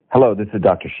Hello, this is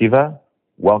Dr. Shiva.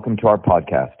 Welcome to our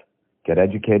podcast, Get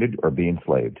Educated or Be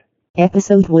Enslaved.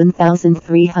 Episode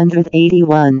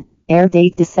 1381, air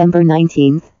date December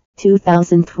 19th,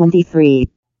 2023.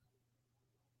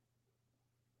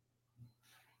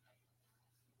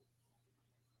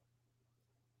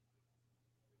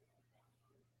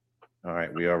 All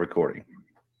right, we are recording.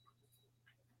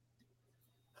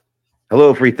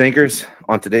 Hello, free thinkers.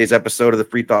 On today's episode of the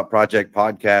Free Thought Project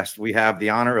podcast, we have the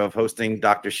honor of hosting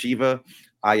Dr. Shiva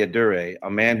Ayyadurai,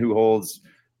 a man who holds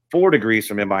 4 degrees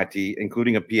from MIT,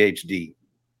 including a PhD.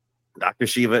 Dr.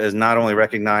 Shiva is not only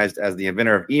recognized as the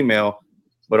inventor of email,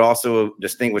 but also a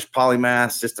distinguished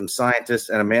polymath, system scientist,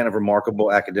 and a man of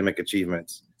remarkable academic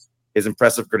achievements. His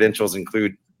impressive credentials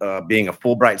include being a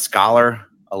Fulbright Scholar,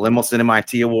 a Lemelson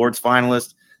MIT Awards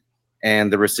finalist,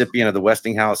 and the recipient of the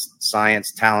Westinghouse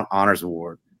Science Talent Honors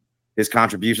Award. His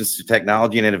contributions to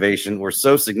technology and innovation were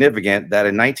so significant that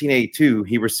in 1982,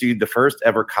 he received the first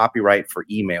ever copyright for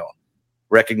email,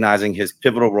 recognizing his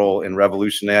pivotal role in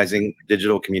revolutionizing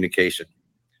digital communication.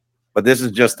 But this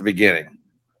is just the beginning.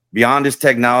 Beyond his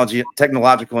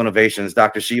technological innovations,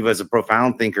 Dr. Shiva is a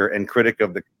profound thinker and critic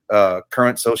of the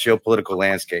current socio-political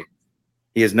landscape.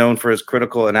 He is known for his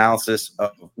critical analysis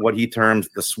of what he terms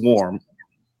the swarm,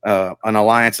 an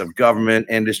alliance of government,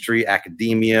 industry,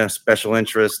 academia, special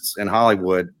interests, and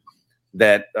Hollywood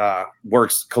that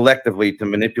works collectively to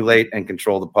manipulate and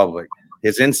control the public.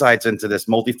 His insights into this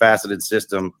multifaceted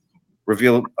system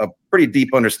reveal a pretty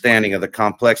deep understanding of the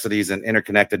complexities and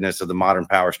interconnectedness of the modern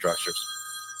power structures.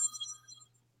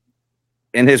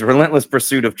 In his relentless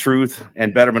pursuit of truth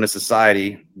and betterment of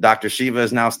society, Dr. Shiva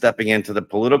is now stepping into the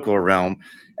political realm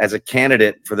as a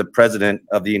candidate for the president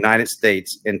of the United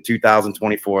States in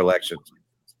 2024 elections.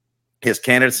 His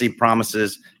candidacy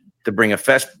promises to bring a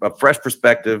fresh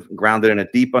perspective grounded in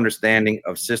a deep understanding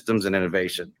of systems and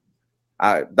innovation.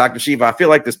 Dr. Shiva, I feel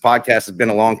like this podcast has been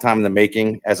a long time in the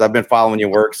making, as I've been following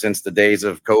your work since the days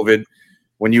of COVID,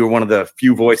 when you were one of the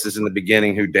few voices in the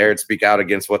beginning who dared speak out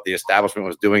against what the establishment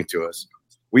was doing to us.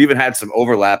 We even had some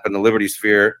overlap in the liberty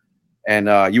sphere,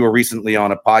 and you were recently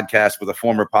on a podcast with a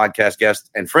former podcast guest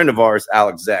and friend of ours,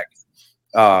 Alex Zeck.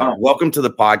 Welcome to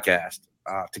the podcast.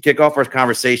 To kick off our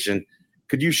conversation,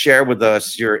 could you share with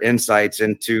us your insights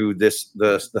into the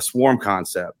swarm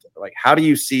concept? Like, how do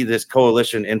you see this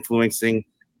coalition influencing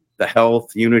the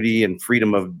health, unity, and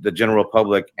freedom of the general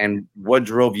public, and what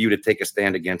drove you to take a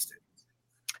stand against it?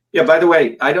 Yeah, by the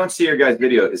way, I don't see your guys'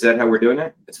 video. Is that how we're doing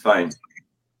it? It's fine.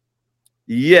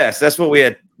 Yes, that's what we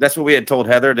had told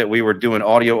Heather, that we were doing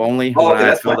audio only. Oh, okay,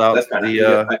 that's fine. That's fine.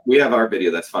 We have our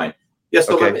video. That's fine. Yeah.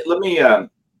 So okay. let me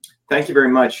thank you very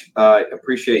much. I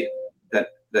appreciate that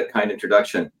kind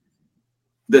introduction.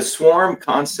 The swarm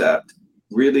concept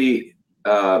really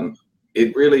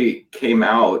came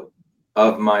out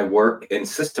of my work in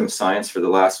system science for the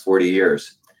last 40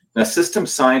 years. Now, system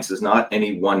science is not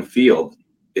any one field.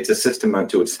 It's a system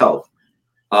unto itself.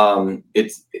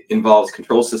 It involves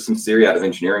control systems theory out of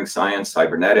engineering science,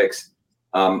 cybernetics.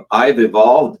 I've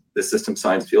evolved the system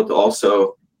science field to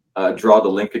also draw the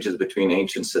linkages between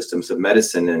ancient systems of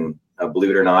medicine and,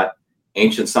 believe it or not,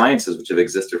 ancient sciences, which have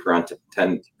existed for around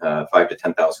 5 to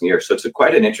 10,000 years. So it's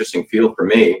quite an interesting field for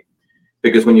me,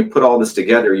 because when you put all this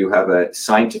together, you have a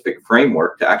scientific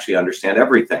framework to actually understand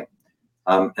everything.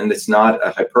 And it's not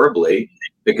a hyperbole,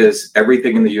 because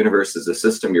everything in the universe is a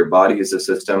system. Your body is a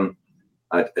system.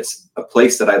 It's a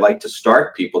place that I like to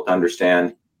start people to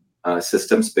understand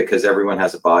systems, because everyone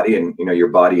has a body, and your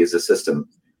body is a system.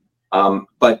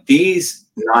 But these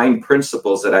 9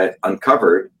 principles that I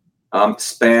uncovered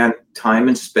span time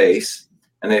and space,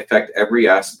 and they affect every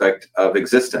aspect of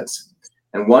existence.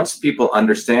 And once people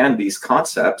understand these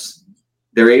concepts,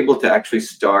 they're able to actually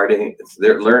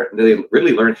they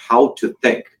really learn how to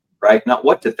think, right? Not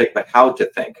what to think, but how to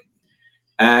think.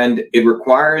 And it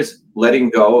requires letting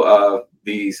go of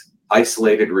these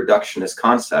isolated reductionist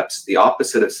concepts. The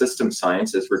opposite of system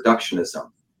science is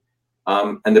reductionism.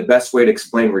 And the best way to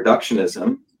explain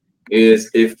reductionism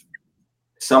is, if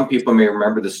some people may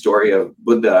remember the story of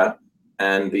Buddha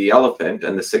and the elephant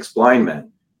and the 6 blind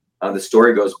men. The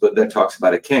story goes, Buddha talks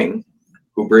about a king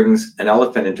who brings an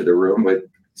elephant into the room with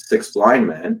 6 blind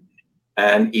men,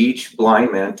 and each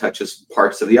blind man touches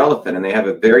parts of the elephant, and they have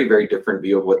a very, very different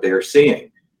view of what they are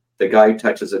seeing. The guy who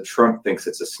touches a trunk thinks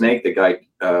it's a snake. The guy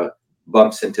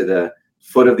bumps into the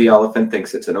foot of the elephant,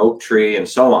 thinks it's an oak tree, and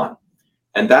so on.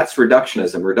 And that's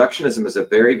reductionism. Reductionism is a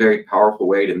very, very powerful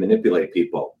way to manipulate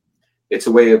people. It's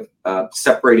a way of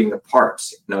separating the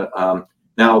parts.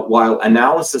 Now, while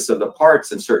analysis of the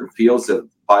parts in certain fields of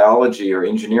biology or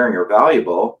engineering are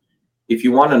valuable, If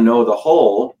you want to know the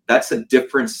whole, that's a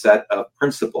different set of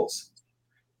principles.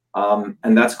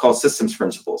 And that's called systems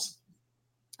principles.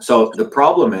 So the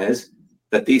problem is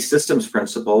that these systems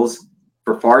principles,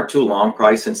 for far too long,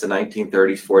 probably since the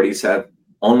 1930s, 40s, have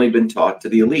only been taught to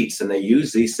the elites. And they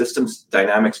use these systems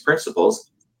dynamics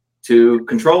principles to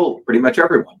control pretty much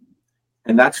everyone.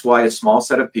 And that's why a small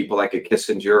set of people like a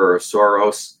Kissinger or a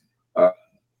Soros,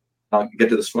 I'll get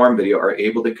to the swarm video, are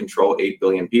able to control 8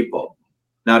 billion people.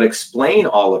 Now, to explain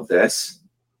all of this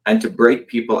and to break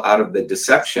people out of the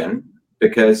deception,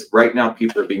 because right now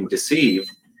people are being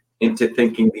deceived into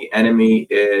thinking the enemy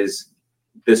is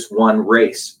this one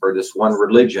race or this one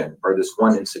religion or this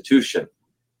one institution,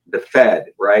 the Fed,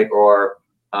 right? Or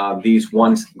these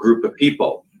one group of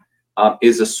people.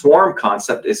 Is a swarm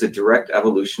concept is a direct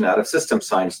evolution out of system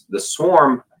science. The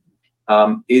swarm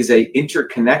is a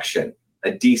interconnection,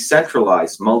 a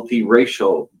decentralized,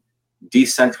 multiracial,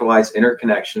 decentralized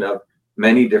interconnection of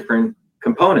many different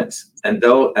components. And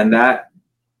that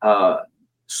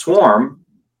swarm,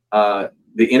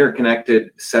 the interconnected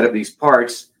set of these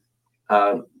parts,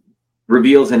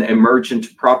 reveals an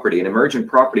emergent property. An emergent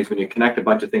property is when you connect a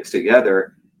bunch of things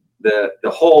together, the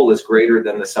whole is greater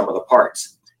than the sum of the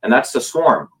parts. And that's the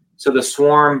swarm. So the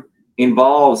swarm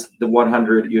involves the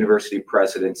 100 university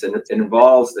presidents, and it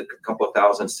involves the couple of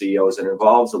thousand CEOs, and it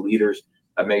involves the leaders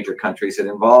of major countries. It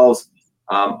involves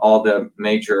all the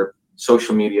major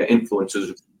social media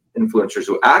influencers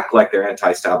who act like they're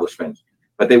anti-establishment,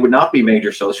 but they would not be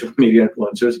major social media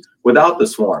influencers without the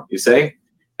swarm, you say?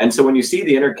 And so when you see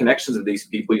the interconnections of these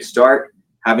people, you start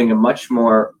having a much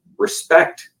more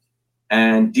respect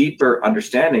and deeper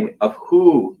understanding of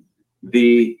who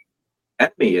the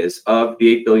enemy is of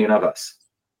the 8 billion of us.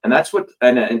 And that's what,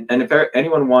 and if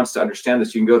anyone wants to understand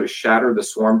this, you can go to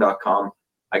shattertheswarm.com.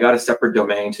 I got a separate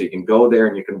domain, so you can go there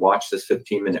and you can watch this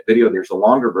 15-minute video. There's a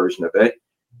longer version of it,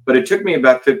 but it took me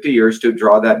about 50 years to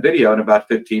draw that video in about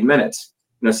 15 minutes.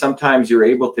 You know, sometimes you're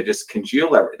able to just congeal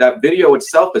that video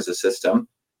itself is a system,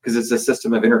 because it's a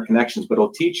system of interconnections, but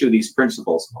it'll teach you these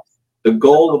principles. The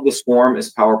goal of the swarm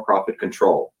is power, profit,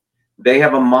 control. They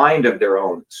have a mind of their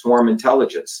own, swarm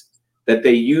intelligence, that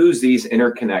they use these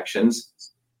interconnections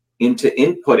into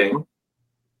inputting.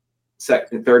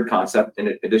 The third concept,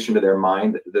 in addition to their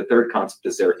mind, the third concept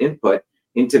is their input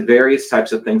into various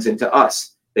types of things into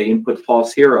us. They input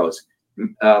false heroes.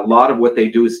 A lot of what they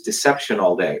do is deception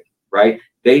all day, right?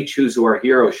 They choose who our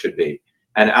heroes should be.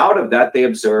 And out of that, they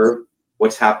observe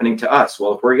what's happening to us.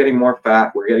 Well, if we're getting more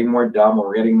fat, we're getting more dumb, or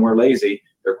we're getting more lazy,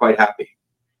 they're quite happy.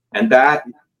 And that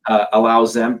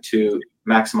allows them to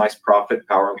maximize profit,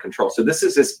 power, and control. So this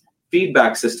is this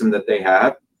feedback system that they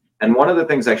have. And one of the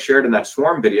things I shared in that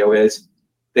swarm video is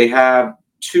they have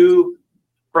two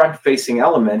front-facing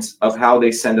elements of how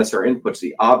they send us our inputs: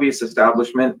 the obvious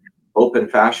establishment, open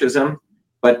fascism,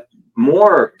 but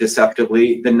more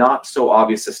deceptively, the not so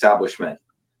obvious establishment,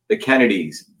 the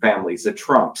Kennedys families, the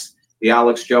Trumps, the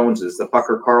Alex Joneses, the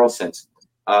Tucker Carlsons.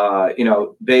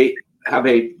 They have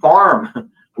a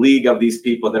farm league of these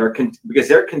people that are because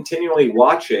they're continually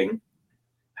watching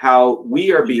how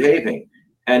we are behaving.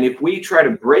 And if we try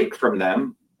to break from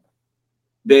them,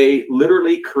 they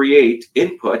literally create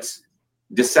inputs,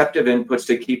 deceptive inputs,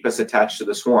 to keep us attached to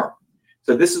the swarm.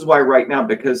 So this is why right now,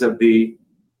 because of the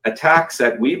attacks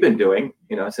that we've been doing,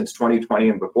 since 2020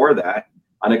 and before that,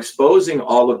 on exposing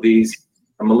all of these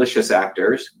malicious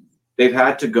actors, they've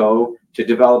had to go to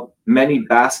develop many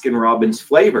Baskin-Robbins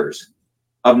flavors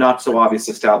of not so obvious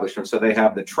establishment. So they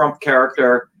have the Trump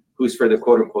character, who's for the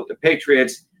quote unquote the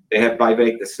patriots. They have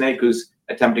Vivek the Snake, who's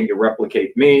attempting to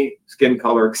replicate me, skin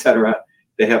color, etc.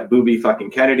 They have Booby fucking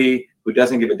Kennedy, who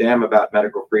doesn't give a damn about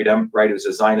medical freedom, right? Who's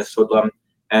a Zionist hoodlum.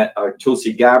 And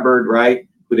Tulsi Gabbard, right?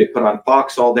 Who they put on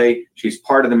Fox all day. She's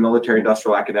part of the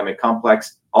military-industrial academic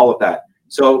complex, all of that.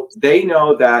 So they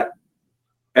know that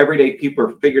everyday people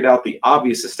have figured out the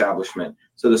obvious establishment.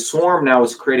 So the swarm now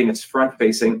is creating its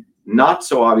front-facing, not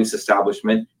so obvious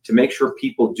establishment to make sure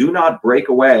people do not break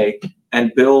away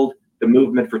and build the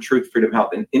movement for truth, freedom, health,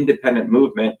 an independent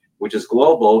movement, which is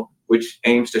global, which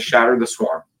aims to shatter the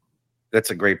swarm.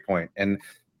 That's a great point. And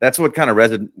that's what kind of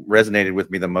resonated with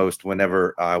me the most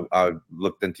whenever I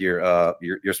looked into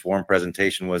your swarm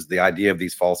presentation, was the idea of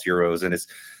these false heroes. And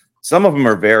some of them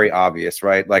are very obvious,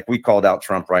 right? Like we called out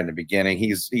Trump right in the beginning.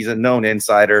 He's a known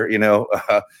insider,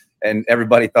 and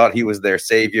everybody thought he was their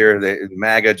savior. The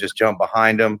MAGA just jumped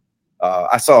behind him.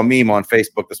 I saw a meme on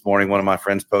Facebook this morning. One of my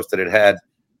friends posted it. Had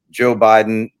Joe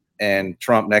Biden and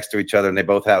Trump next to each other, and they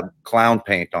both had clown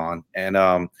paint on.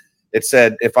 And it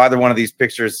said, if either one of these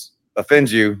pictures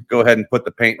offends you, go ahead and put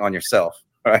the paint on yourself,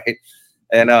 right?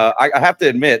 And I have to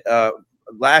admit,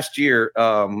 last year,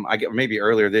 maybe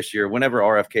earlier this year, whenever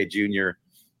RFK Jr.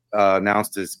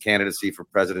 Announced his candidacy for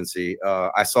presidency,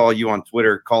 I saw you on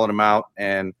Twitter calling him out,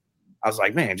 and I was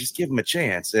like, man, just give him a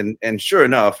chance. And sure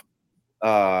enough,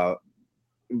 RFK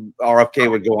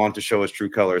would go on to show his true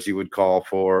colors. He would call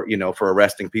for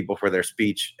arresting people for their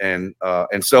speech and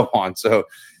so on. So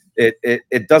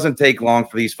it doesn't take long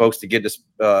for these folks to get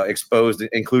exposed,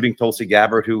 including Tulsi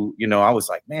Gabbard, who, I was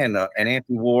like, man, an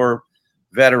anti-war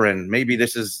veteran. Maybe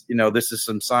this is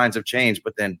some signs of change.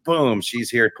 But then, boom, she's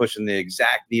here pushing the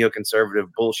exact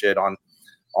neoconservative bullshit on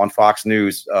Fox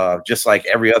News, just like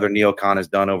every other neocon has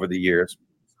done over the years.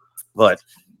 But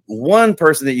one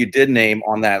person that you did name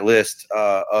on that list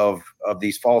of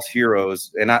these false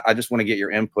heroes, and I just want to get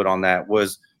your input on that,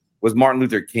 was Martin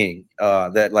Luther King.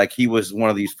 That like he was one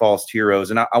of these false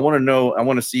heroes, and I want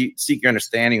to seek your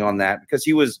understanding on that, because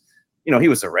he was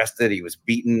arrested, he was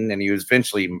beaten, and he was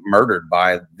eventually murdered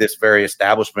by this very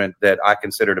establishment that I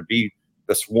consider to be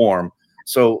the swarm.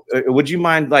 So would you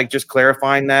mind like just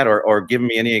clarifying that, or giving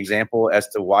me any example as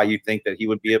to why you think that he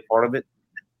would be a part of it?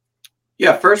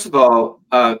 Yeah, first of all,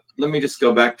 let me just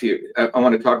go back to you. I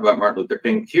want to talk about Martin Luther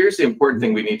King. Here's the important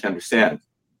thing we need to understand.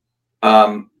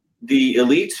 The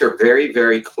elites are very,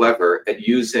 very clever at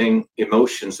using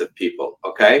emotions of people,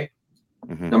 okay?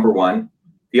 Mm-hmm. Number one.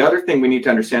 The other thing we need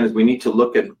to understand is we need to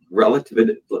look at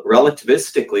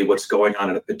relativistically what's going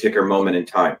on at a particular moment in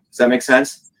time. Does that make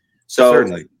sense? So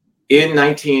certainly. In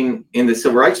the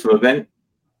Civil Rights Movement,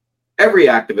 every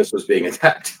activist was being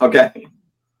attacked, okay?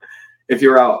 If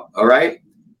you're out, all right?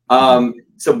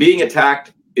 So being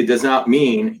attacked, it does not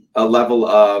mean a level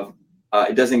of,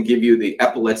 it doesn't give you the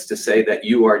epaulets to say that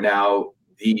you are now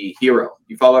the hero.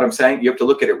 You follow what I'm saying? You have to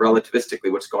look at it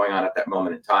relativistically, what's going on at that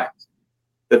moment in time.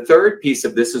 The third piece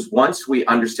of this is, once we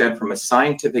understand from a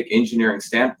scientific engineering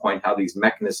standpoint how these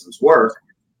mechanisms work,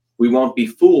 we won't be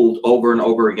fooled over and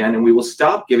over again, and we will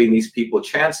stop giving these people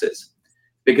chances.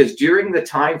 Because during the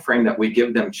time frame that we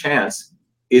give them chance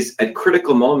is at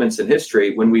critical moments in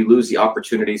history when we lose the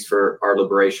opportunities for our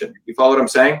liberation. You follow what I'm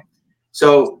saying?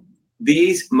 So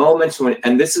these moments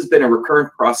and this has been a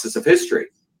recurrent process of history,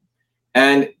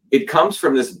 and it comes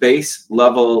from this base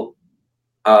level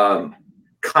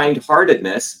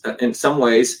kind-heartedness, in some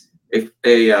ways,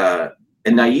 a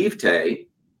naivete,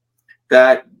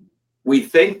 that we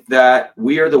think that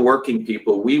we are the working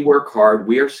people, we work hard,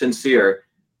 we are sincere,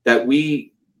 that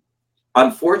we,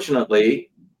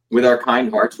 unfortunately, with our kind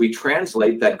hearts, we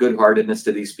translate that good-heartedness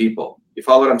to these people. You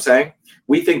follow what I'm saying?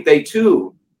 We think they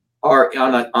too are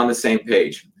on the same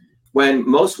page, when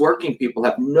most working people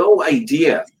have no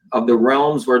idea of the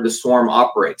realms where the swarm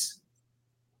operates.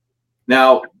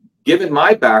 Now, given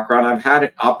my background, I've had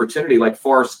an opportunity like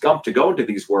Forrest Gump to go into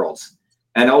these worlds,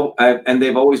 and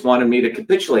they've always wanted me to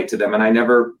capitulate to them, and I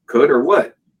never could or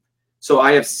would. So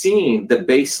I have seen the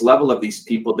base level of these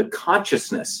people, the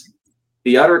consciousness,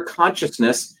 the utter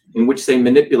consciousness in which they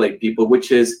manipulate people,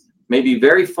 which is maybe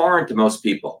very foreign to most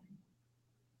people.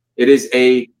 It is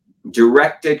a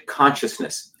directed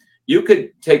consciousness. You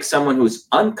could take someone who's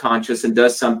unconscious and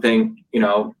does something,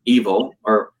 evil,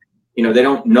 or they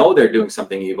don't know they're doing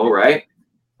something evil, right?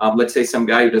 Let's say some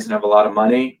guy who doesn't have a lot of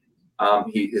money,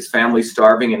 his family's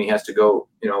starving and he has to go,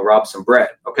 rob some bread.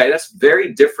 Okay, that's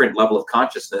very different level of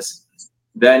consciousness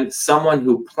than someone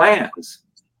who plans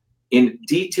in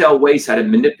detailed ways how to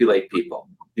manipulate people.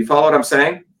 You follow what I'm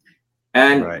saying?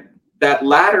 And right. That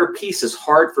latter piece is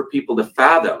hard for people to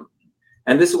fathom.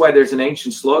 And this is why there's an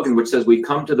ancient slogan which says, we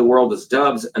come to the world as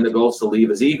doves and the goal is to leave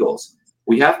as eagles.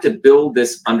 We have to build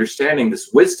this understanding,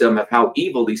 this wisdom of how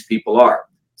evil these people are.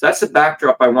 So that's the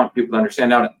backdrop I want people to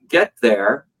understand. Now, to get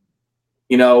there,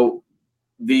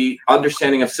 the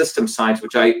understanding of system science,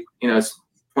 which I,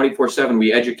 24/7,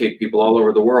 we educate people all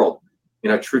over the world,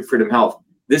 truth, freedom, health.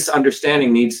 This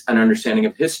understanding needs an understanding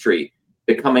of history,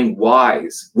 becoming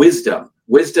wise, wisdom.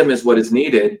 Wisdom is what is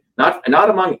needed, not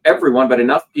among everyone, but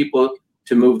enough people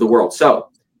to move the world. So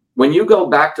when you go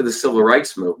back to the civil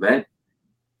rights movement,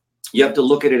 you have to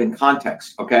look at it in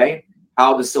context, okay?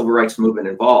 How the civil rights movement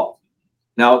evolved.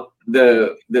 Now,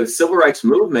 the civil rights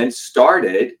movement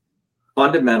started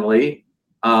fundamentally,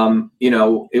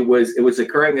 it was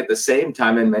occurring at the same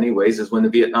time in many ways as when the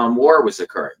Vietnam War was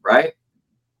occurring, right?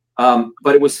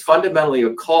 But it was fundamentally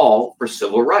a call for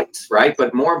civil rights, right?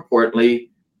 But more importantly,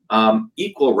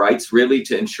 equal rights, really,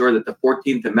 to ensure that the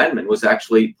 14th Amendment was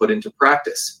actually put into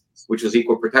practice, which was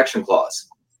Equal Protection Clause.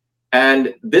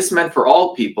 And this meant for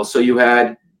all people. So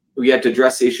we had to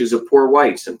address the issues of poor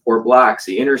whites and poor blacks,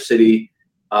 the inner city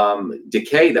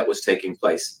decay that was taking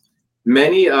place.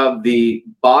 Many of the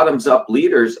bottoms-up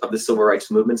leaders of the civil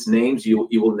rights movements, names you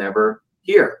will never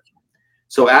hear.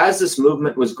 So as this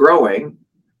movement was growing,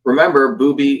 remember,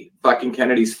 Booby fucking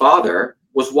Kennedy's father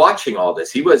was watching all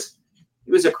this. He was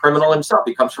a criminal himself.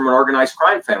 He comes from an organized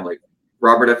crime family,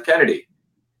 Robert F. Kennedy,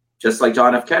 just like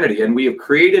John F. Kennedy. And we have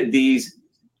created these,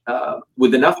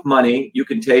 with enough money, you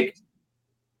can take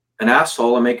an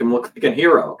asshole and make him look like a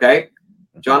hero, okay?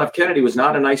 John F. Kennedy was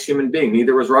not a nice human being.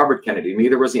 Neither was Robert Kennedy.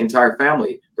 Neither was the entire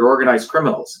family. They're organized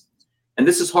criminals. And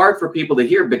this is hard for people to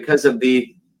hear because of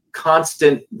the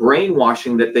constant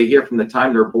brainwashing that they hear from the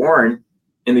time they're born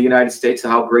in the United States of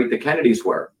how great the Kennedys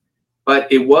were. But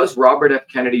it was Robert F.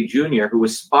 Kennedy Jr. who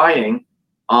was spying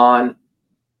on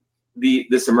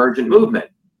this emergent movement.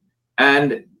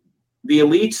 And the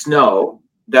elites know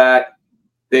that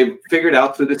they've figured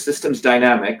out through the system's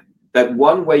dynamic that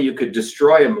one way you could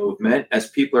destroy a movement as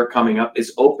people are coming up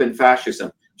is open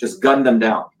fascism. Just gun them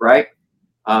down, right?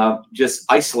 Just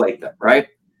isolate them, right?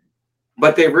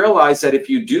 But they realize that if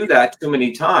you do that too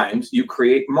many times, you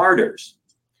create martyrs.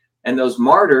 And those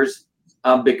martyrs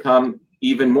become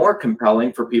even more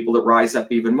compelling for people to rise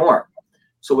up even more.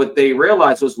 So what they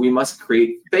realized was we must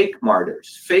create fake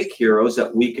martyrs, fake heroes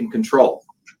that we can control.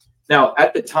 Now,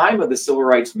 at the time of the civil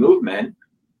rights movement,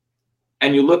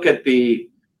 and you look at the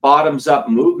bottoms-up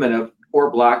movement of poor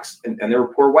blacks, and there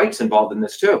were poor whites involved in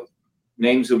this too,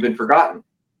 names who've been forgotten,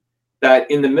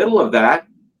 that in the middle of that,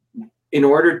 in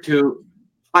order to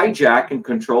hijack and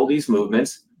control these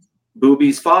movements,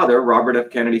 Booby's father, Robert F.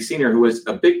 Kennedy Sr., who was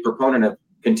a big proponent of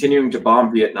continuing to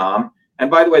bomb Vietnam, and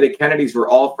by the way, the Kennedys were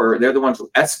they're the ones who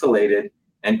escalated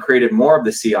and created more of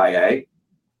the CIA,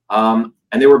 and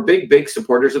they were big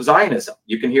supporters of Zionism.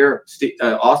 You can hear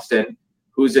Austin,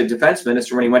 who's a defense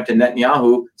minister, when he went to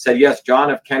Netanyahu, said, yes,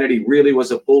 John F. Kennedy really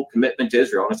was a full commitment to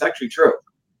Israel. And it's actually true.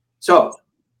 So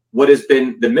what has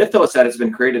been the mythos that has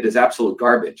been created is absolute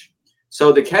garbage.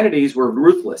 So the Kennedys were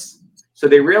ruthless. So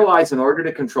they realized in order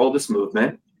to control this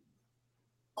movement,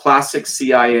 classic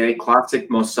CIA, classic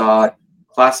Mossad,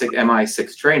 classic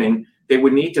MI6 training, they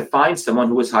would need to find someone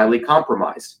who was highly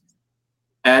compromised.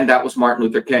 And that was Martin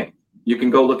Luther King. You can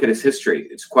go look at his history.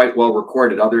 It's quite well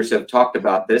recorded. Others have talked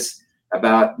about this,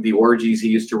 about the orgies he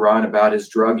used to run, about his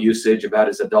drug usage, about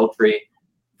his adultery.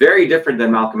 Very different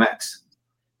than Malcolm X.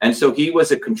 And so he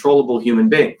was a controllable human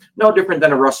being. No different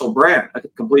than a Russell Brand, a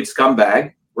complete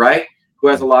scumbag, right? Who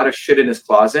has a lot of shit in his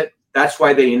closet. That's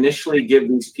why they initially give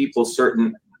these people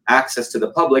certain access to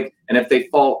the public. And if they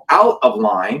fall out of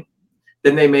line,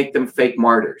 then they make them fake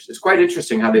martyrs. It's quite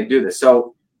interesting how they do this.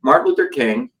 So Martin Luther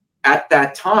King, at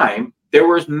that time, there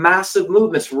was massive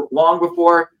movements long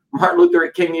before Martin Luther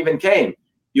King even came.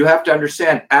 You have to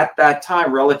understand, at that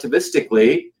time,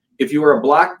 relativistically, if you were a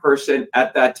black person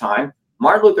at that time,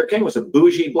 Martin Luther King was a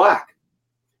bougie black.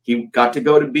 He got to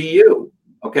go to BU,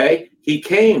 okay? He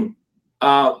came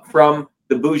from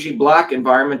the bougie black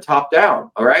environment top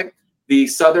down, all right? The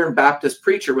Southern Baptist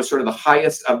preacher was sort of the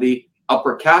highest of the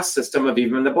upper caste system of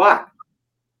even the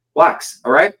blacks,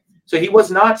 all right? So he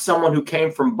was not someone who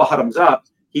came from bottoms up.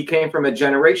 He came from a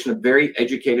generation of very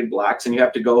educated blacks, and you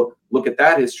have to go look at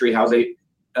that history, how they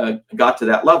got to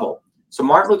that level. So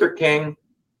Martin Luther King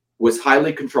was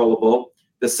highly controllable.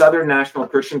 The Southern National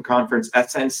Christian Conference,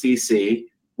 SNCC,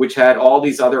 which had all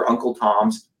these other Uncle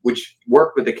Toms, which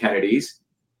worked with the Kennedys,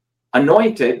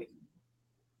 anointed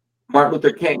Martin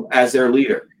Luther King as their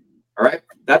leader. All right?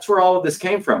 That's where all of this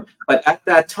came from. But at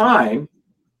that time,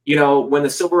 you know, when the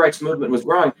civil rights movement was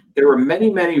growing, there were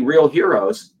many, many real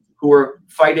heroes who were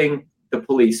fighting the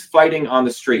police, fighting on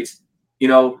the streets, you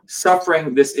know,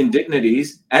 suffering this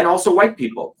indignities, and also white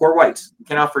people, poor whites. You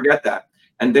cannot forget that.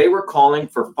 And they were calling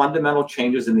for fundamental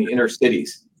changes in the inner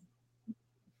cities.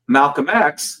 Malcolm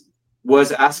X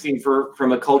was asking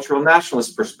from a cultural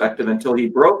nationalist perspective until he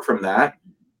broke from that,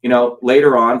 you know,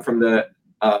 later on from the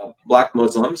black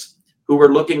Muslims who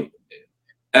were looking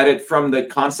at it from the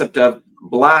concept of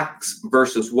blacks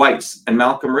versus whites. And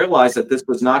Malcolm realized that this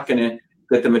was not going to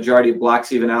get the majority of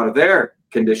blacks even out of their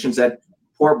conditions, that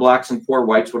poor blacks and poor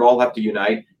whites would all have to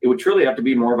unite. It would truly have to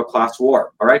be more of a class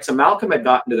war. All right. So Malcolm had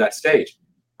gotten to that stage.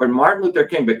 But Martin Luther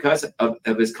King, because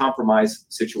of his compromise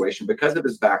situation, because of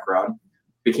his background,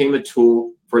 became a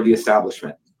tool for the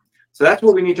establishment. So that's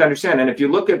what we need to understand. And if you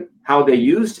look at how they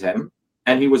used him,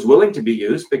 and he was willing to be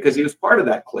used because he was part of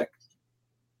that clique,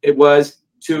 it was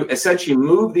to essentially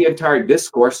move the entire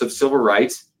discourse of civil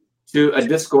rights to a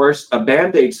discourse, a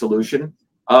Band-Aid solution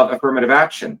of affirmative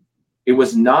action. It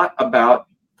was not about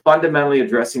fundamentally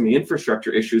addressing the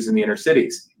infrastructure issues in the inner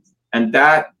cities. And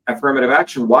that affirmative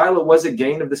action, while it was a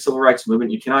gain of the civil rights movement,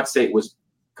 you cannot say it was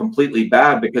completely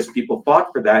bad because people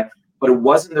fought for that, but it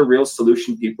wasn't the real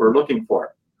solution people were looking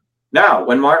for. Now,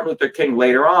 when Martin Luther King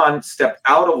later on stepped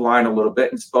out of line a little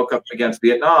bit and spoke up against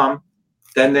Vietnam,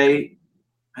 then they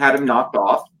had him knocked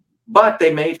off, but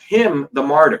they made him the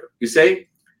martyr. You see,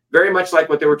 very much like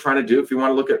what they were trying to do. If you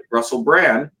want to look at Russell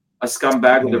Brand, a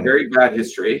scumbag with a very bad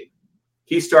history,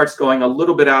 he starts going a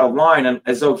little bit out of line, and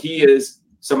as though he is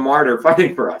some martyr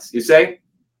fighting for us. You say,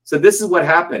 so this is what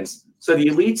happens. So the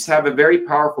elites have a very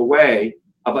powerful way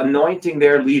of anointing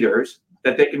their leaders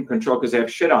that they can control because they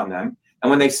have shit on them. And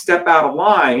when they step out of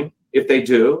line, if they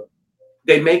do,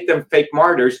 they make them fake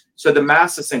martyrs. So the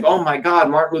masses think, oh my God,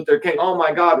 Martin Luther King. Oh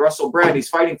my God, Russell Brand, he's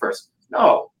fighting for us.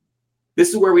 No, this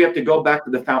is where we have to go back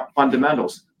to the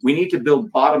fundamentals. We need to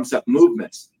build bottoms-up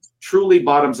movements, truly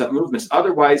bottoms-up movements.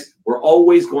 Otherwise, we're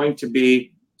always going to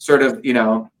be sort of,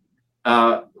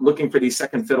 looking for these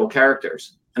second fiddle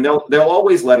characters. And they'll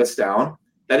always let us down.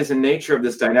 That is the nature of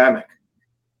this dynamic.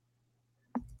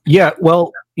 Yeah,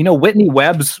 well, Whitney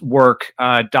Webb's work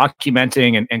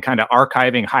documenting and kind of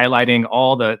archiving, highlighting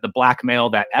all the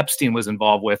blackmail that Epstein was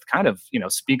involved with kind of,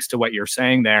 speaks to what you're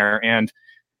saying there. And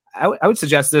I would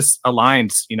suggest this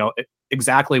aligns,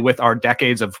 exactly with our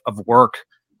decades of work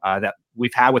that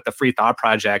we've had with the Free Thought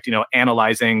Project,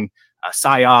 analyzing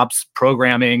psyops,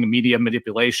 programming, media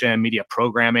manipulation, media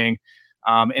programming.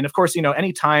 And of course,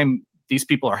 anytime these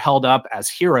people are held up as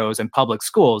heroes in public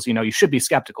schools, you should be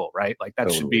skeptical, right? Like that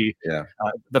should be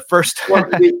the first. Well,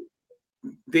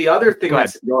 the other thing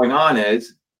that's going on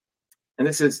is, and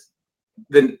this is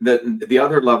the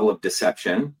other level of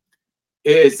deception,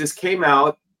 is this came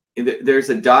out. There's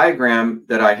a diagram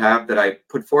that I have that I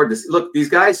put forward. Look, these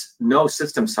guys know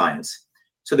system science,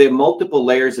 so they have multiple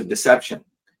layers of deception.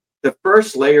 The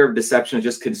first layer of deception is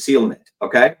just concealment,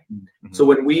 okay? Mm-hmm. So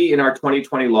when we, in our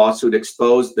 2020 lawsuit,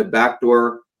 exposed the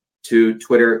backdoor to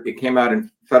Twitter, it came out in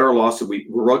federal lawsuit. We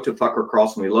wrote to Tucker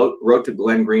Carlson, we wrote to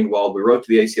Glenn Greenwald, we wrote to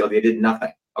the ACL, they did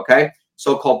nothing, okay?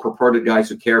 So-called purported guys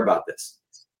who care about this.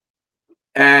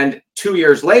 And 2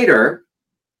 years later,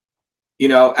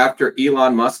 after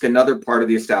Elon Musk, another part of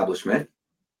the establishment,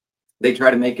 they try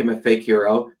to make him a fake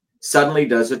hero, suddenly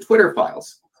does a Twitter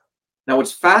files. Now,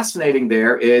 what's fascinating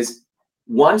there is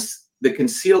once the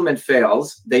concealment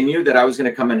fails, they knew that I was going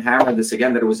to come and hammer this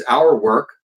again, that it was our work,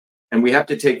 and we have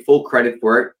to take full credit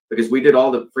for it because we did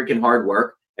all the freaking hard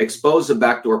work, exposed the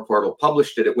backdoor portal,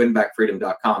 published it at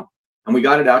winbackfreedom.com, and we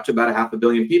got it out to about 500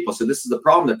 million people. So this is the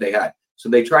problem that they had. So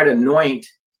they try to anoint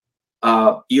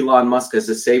Elon Musk as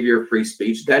the savior of free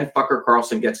speech. Then Tucker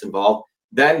Carlson gets involved.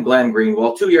 Then Glenn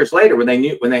Greenwald 2 years later, when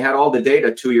they had all the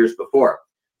data 2 years before.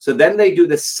 So then they do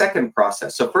the second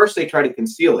process. So first they try to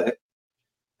conceal it.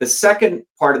 The second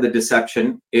part of the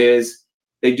deception is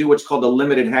they do what's called a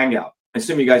limited hangout. I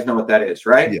assume you guys know what that is,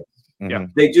 right? Yeah.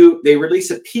 Mm-hmm. They release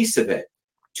a piece of it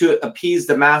to appease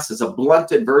the masses, a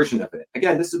blunted version of it.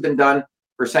 Again, this has been done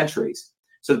for centuries.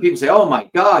 So the people say, oh my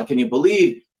God, can you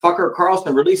believe Tucker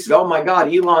Carlson released it? Oh my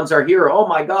God, Elon's our hero. Oh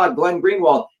my God, Glenn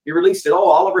Greenwald, he released it. Oh,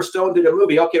 Oliver Stone did a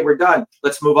movie. Okay, we're done.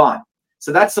 Let's move on.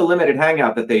 So that's the limited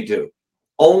hangout that they do,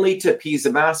 only to appease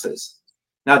the masses.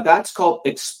 Now that's called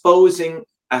exposing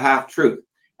a half-truth.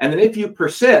 And then if you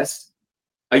persist,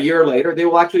 a year later, they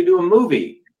will actually do a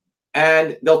movie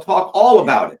and they'll talk all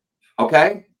about it,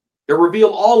 okay? They'll reveal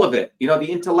all of it.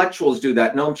 The intellectuals do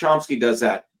that. Noam Chomsky does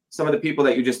that. Some of the people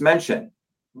that you just mentioned.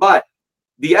 But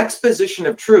the exposition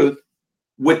of truth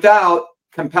without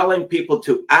compelling people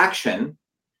to action,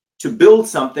 to build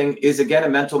something, is again a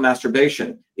mental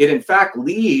masturbation. It in fact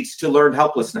leads to learned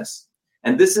helplessness.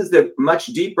 And this is the much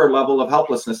deeper level of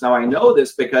helplessness. Now I know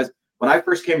this because when I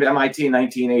first came to MIT in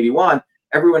 1981,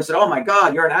 everyone said, oh my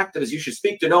God, you're an activist. You should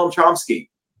speak to Noam Chomsky.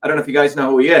 I don't know if you guys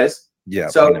know who he is. Yeah.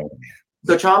 So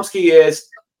Chomsky is,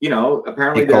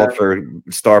 apparently he called for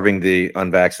starving the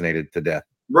unvaccinated to death.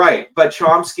 Right. But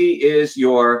Chomsky is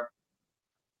your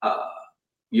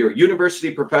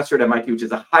university professor at MIT, which is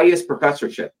the highest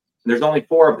professorship. And there's only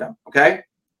 4 of them. Okay.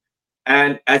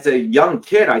 And as a young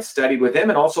kid, I studied with him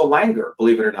and also Langer,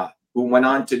 believe it or not, who went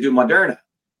on to do Moderna.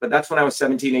 But that's when I was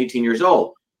 17, 18 years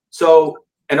old. So,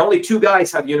 and only 2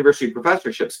 guys have university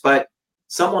professorships. But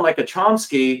someone like a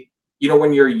Chomsky,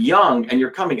 when you're young and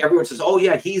you're coming, everyone says, oh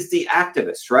yeah, he's the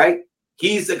activist, right?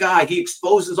 He's the guy, he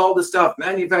exposes all the stuff,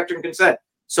 manufacturing consent.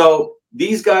 So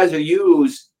these guys are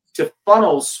used to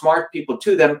funnel smart people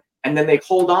to them, and then they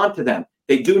hold on to them.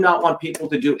 They do not want people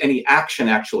to do any action,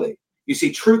 actually. You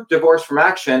see, truth divorced from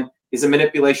action is a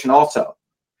manipulation also.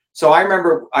 So I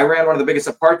remember I ran one of the biggest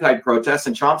apartheid protests,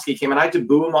 and Chomsky came and I had to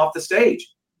boo him off the stage.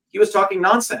 He was talking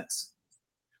nonsense.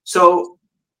 So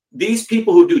these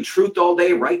people who do truth all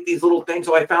day, write these little things,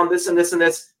 oh, I found this and this and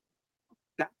this.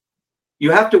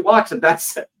 You have to watch that.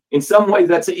 That's, in some ways,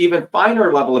 that's an even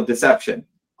finer level of deception.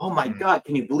 Oh my God,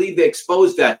 can you believe they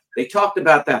exposed that? They talked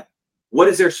about that. What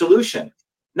is their solution?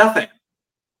 Nothing.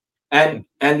 And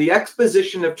the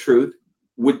exposition of truth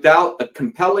without a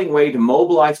compelling way to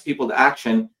mobilize people to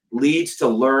action leads to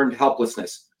learned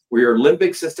helplessness, where your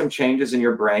limbic system changes in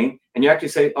your brain and you actually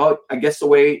say, oh, I guess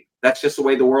that's just the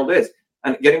way the world is.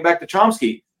 And getting back to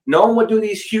Chomsky, no one would do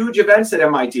these huge events at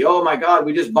MIT. Oh my God,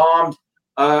 we just bombed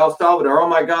El Salvador. Oh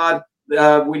my God,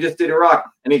 we just did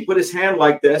Iraq. And he'd put his hand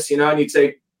like this, and he'd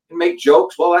say, make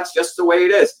jokes. Well, that's just the way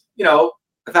it is.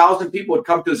 1,000 people would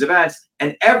come to his events,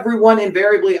 and everyone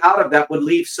invariably out of that would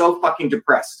leave so fucking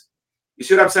depressed. You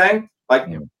see what I'm saying? Like,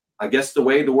 I guess the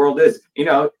way the world is.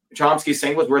 Chomsky's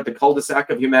saying was we're at the cul-de-sac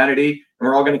of humanity and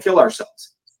we're all going to kill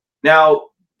ourselves. Now,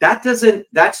 that's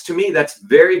to me, that's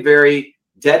very, very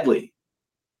deadly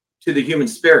to the human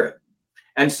spirit.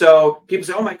 And so people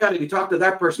say, oh my God, did you talk to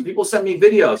that person? People send me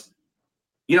videos.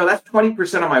 That's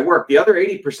 20% of my work. The other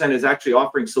 80% is actually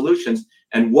offering solutions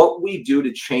and what we do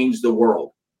to change the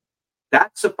world.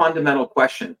 That's a fundamental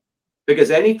question,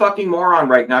 because any fucking moron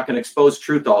right now can expose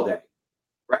truth all day,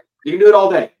 right? You can do it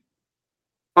all day.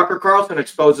 Tucker Carlson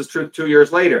exposes truth 2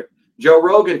 years later. Joe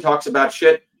Rogan talks about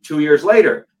shit 2 years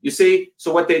later. You see,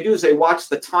 so what they do is they watch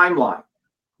the timeline.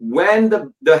 When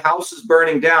the house is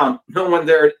burning down, no one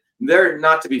there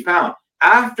not to be found.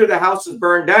 After the house is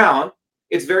burned down,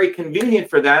 it's very convenient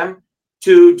for them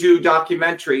to do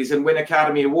documentaries and win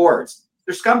Academy Awards.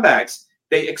 They're scumbags.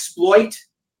 They exploit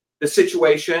the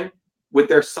situation with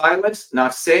their silence,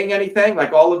 not saying anything,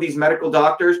 like all of these medical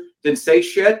doctors didn't say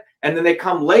shit, and then they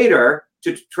come later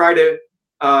to try to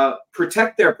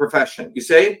protect their profession, you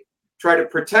see? Try to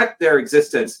protect their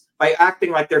existence by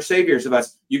acting like they're saviors of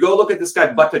us. You go look at this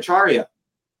guy, Bhattacharya.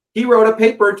 He wrote a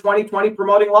paper in 2020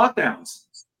 promoting lockdowns.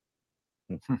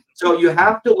 So you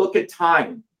have to look at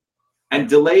time, and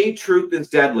delayed truth is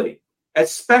deadly,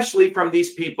 especially from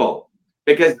these people,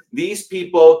 because these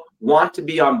people want to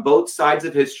be on both sides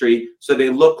of history so they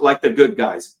look like the good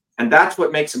guys. And that's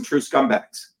what makes them true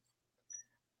scumbags.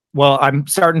 Well, I'm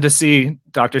starting to see,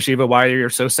 Dr. Shiva, why you're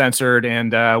so censored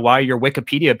and why your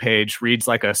Wikipedia page reads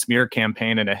like a smear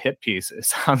campaign and a hit piece. It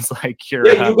sounds like you're...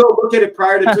 Yeah, you go look at it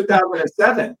prior to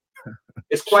 2007.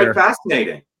 It's quite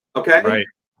fascinating. Okay? Right.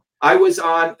 I was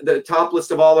on the top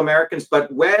list of all Americans,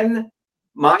 but when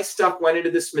my stuff went into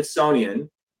the Smithsonian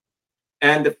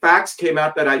and the facts came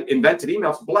out that I invented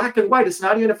emails, black and white, it's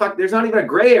not even there's not even a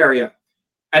gray area.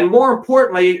 And more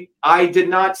importantly, I did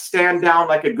not stand down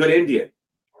like a good Indian.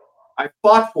 I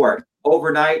fought for it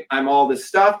overnight. I'm all this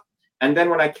stuff. And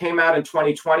then when I came out in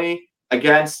 2020 in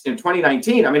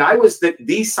 2019, I was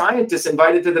the scientist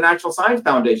invited to the National Science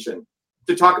Foundation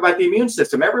to talk about the immune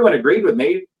system. Everyone agreed with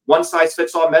me. One size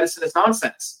fits all medicine is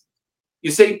nonsense.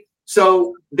 You see,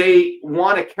 so they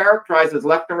want to characterize as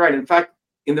left and right. In fact,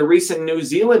 in the recent New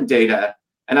Zealand data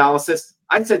analysis,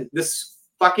 I said, this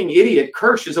fucking idiot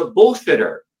Kirsch is a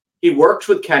bullshitter. He works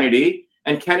with Kennedy,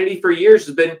 and Kennedy for years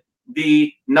has been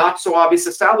the not so obvious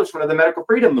establishment of the medical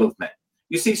freedom movement.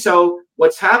 You see, so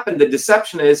what's happened, the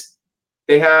deception is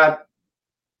they have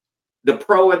the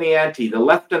pro and the anti, the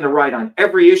left and the right on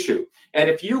every issue. And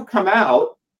if you come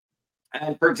out,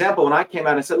 and for example, when I came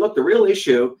out and said, look, the real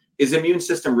issue is immune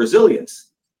system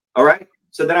resilience. All right.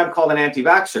 So then I'm called an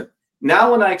anti-vaxxer.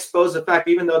 Now, when I expose the fact,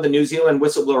 even though the New Zealand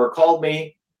whistleblower called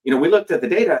me, we looked at the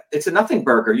data, it's a nothing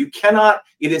burger. You cannot,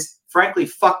 it is frankly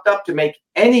fucked up to make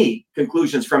any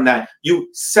conclusions from that. You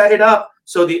set it up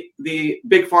so the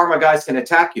big pharma guys can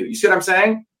attack you. You see what I'm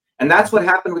saying? And that's what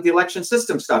happened with the election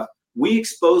system stuff. We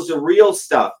exposed the real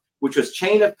stuff, which was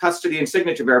chain of custody and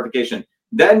signature verification.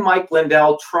 Then Mike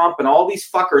Lindell, Trump, and all these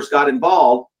fuckers got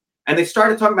involved, and they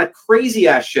started talking about crazy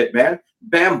ass shit, man.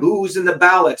 Bamboos in the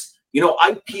ballots,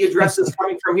 IP addresses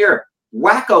coming from here,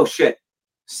 wacko shit,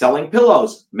 selling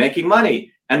pillows, making money,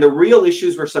 and the real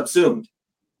issues were subsumed.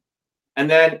 And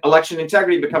then election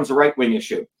integrity becomes a right-wing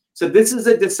issue. So this is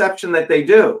a deception that they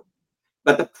do.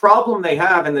 But the problem they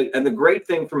have, and the great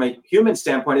thing from a human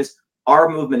standpoint, is our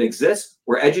movement exists.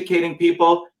 We're educating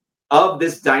people of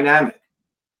this dynamic.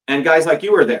 And guys like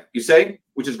you are there, you say,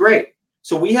 which is great.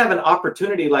 So we have an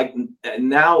opportunity like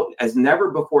now as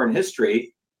never before in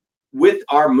history with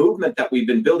our movement that we've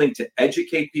been building to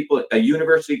educate people, a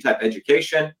university type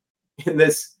education in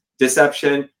this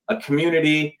deception, a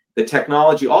community, the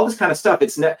technology, all this kind of stuff.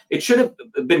 It should have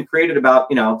been created about,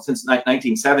 since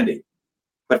 1970.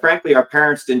 But frankly, our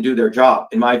parents didn't do their job,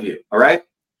 in my view. All right.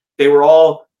 They were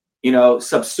all,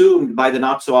 subsumed by the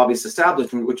not so obvious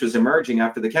establishment, which was emerging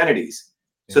after the Kennedys.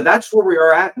 So that's where we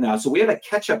are at now. So we have a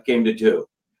catch-up game to do.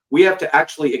 We have to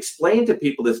actually explain to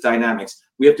people this dynamics.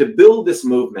 We have to build this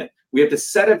movement. We have to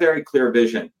set a very clear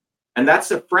vision. And that's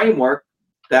the framework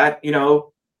that,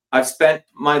 I've spent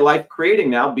my life creating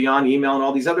now beyond email and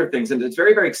all these other things. And it's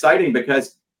very, very exciting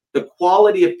because the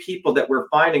quality of people that we're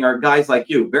finding are guys like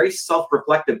you, very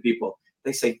self-reflective people.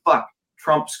 They say, fuck,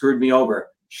 Trump screwed me over.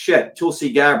 Shit,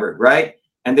 Tulsi Gabbard, right?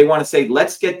 And they want to say,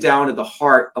 let's get down to the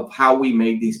heart of how we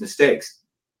made these mistakes.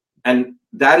 And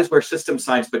that is where system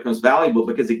science becomes valuable,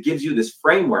 because it gives you this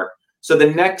framework. So the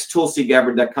next Tulsi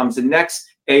Gabbard that comes, the next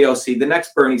AOC, the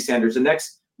next Bernie Sanders, the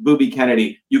next Booby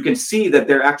Kennedy, you can see that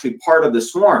they're actually part of the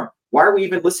swarm. Why are we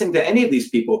even listening to any of these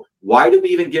people? Why do we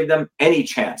even give them any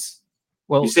chance?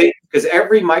 Well, you see, because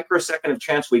every microsecond of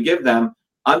chance we give them,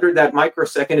 under that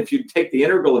microsecond, if you take the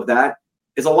integral of that,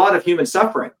 is a lot of human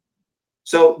suffering.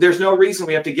 So there's no reason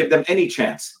we have to give them any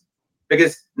chance,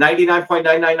 because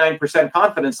 99.999%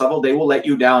 confidence level, they will let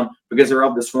you down because they're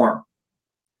of the swarm.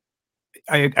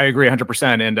 I agree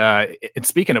 100%. And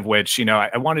speaking of which,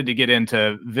 I wanted to get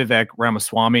into Vivek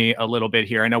Ramaswamy a little bit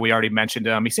here. I know we already mentioned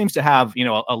him. He seems to have,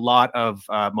 a lot of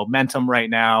momentum right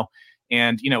now.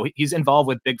 And, he's involved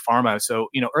with Big Pharma. So,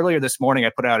 earlier this morning,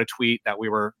 I put out a tweet that we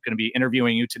were going to be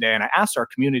interviewing you today. And I asked our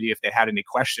community if they had any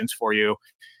questions for you.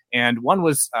 And one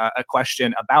was a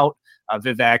question about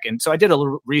Vivek. And so I did a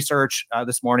little research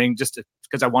this morning just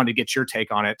because I wanted to get your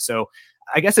take on it. So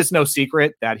I guess it's no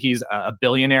secret that he's a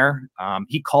billionaire.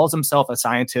 He calls himself a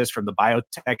scientist from the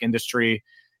biotech industry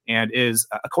and is,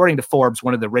 according to Forbes,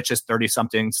 one of the richest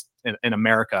 30-somethings in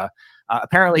America.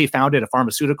 Apparently, he founded a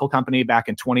pharmaceutical company back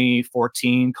in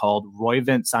 2014 called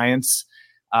Roivant Science,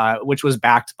 which was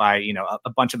backed by a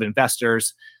bunch of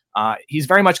investors. He's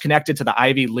very much connected to the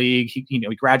Ivy League. He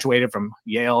graduated from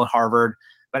Yale and Harvard.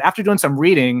 But after doing some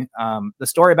reading, the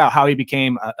story about how he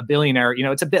became a billionaire,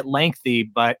 it's a bit lengthy,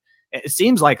 but it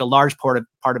seems like a large part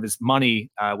of his money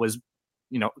was,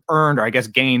 earned, or I guess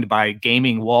gained, by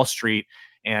gaming Wall Street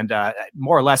and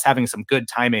more or less having some good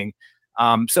timing.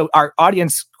 So our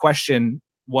audience question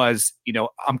was,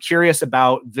 I'm curious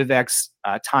about Vivek's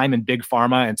time in Big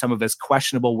Pharma and some of his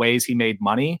questionable ways he made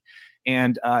money.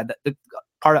 And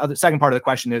the second part of the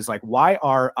question is, like, why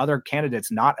are other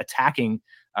candidates not attacking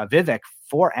Vivek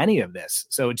for any of this?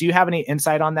 So do you have any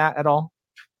insight on that at all?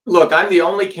 Look, I'm the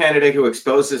only candidate who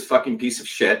exposed this fucking piece of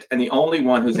shit, and the only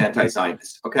one who's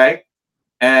anti-Zionist. Okay.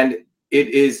 And it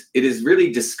is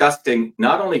really disgusting,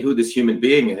 not only who this human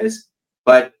being is,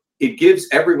 but it gives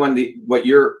everyone what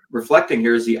you're reflecting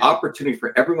here is the opportunity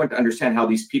for everyone to understand how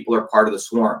these people are part of the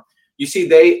swarm. You see,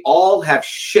 they all have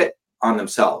shit on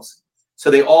themselves.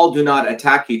 So they all do not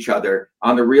attack each other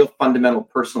on the real fundamental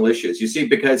personal issues. You see,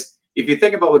 because if you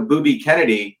think about what Booby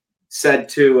Kennedy said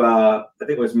to, I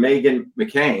think it was Meghan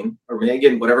McCain, or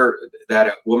Megan, whatever,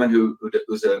 that woman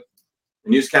who's a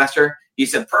newscaster, he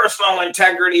said personal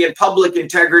integrity and public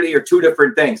integrity are two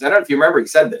different things. I don't know if you remember, he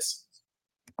said this.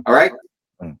 All right.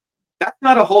 That's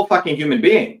not a whole fucking human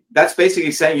being. That's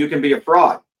basically saying you can be a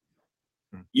fraud.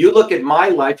 You look at my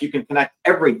life, you can connect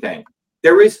everything.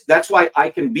 That's why I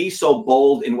can be so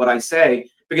bold in what I say,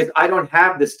 because I don't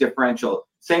have this differential.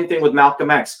 Same thing with Malcolm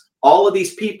X. All of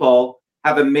these people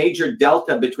have a major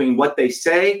delta between what they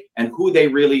say and who they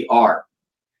really are.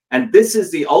 And this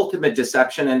is the ultimate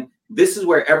deception. And this is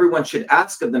where everyone should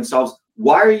ask of themselves,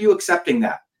 why are you accepting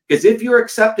that? Because if you're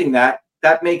accepting that,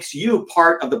 that makes you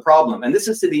part of the problem. And this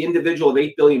is to the individual of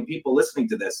 8 billion people listening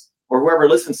to this, or whoever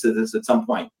listens to this at some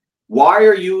point. Why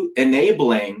are you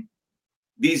enabling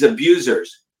these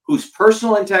abusers whose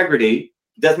personal integrity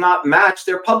does not match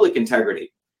their public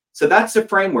integrity? So that's the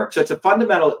framework. So it's a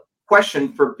fundamental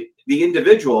question for the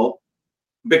individual,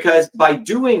 because by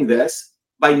doing this,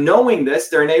 by knowing this,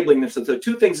 they're enabling them. So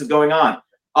two things is going on.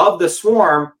 Of the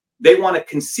swarm, they want to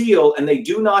conceal, and they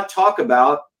do not talk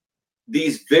about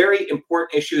these very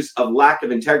important issues of lack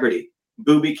of integrity.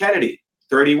 Booby Kennedy,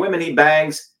 30 women he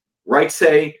bangs, writes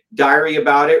a diary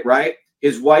about it, right?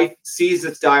 His wife sees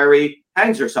this diary,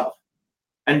 hangs herself.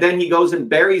 And then he goes and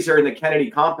buries her in the Kennedy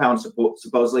compound,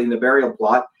 supposedly in the burial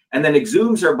plot, and then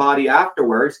exhumes her body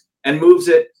afterwards and moves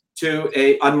it to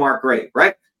a unmarked grave,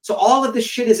 right? So all of this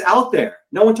shit is out there.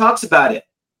 No one talks about it.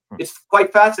 It's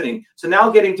quite fascinating. So now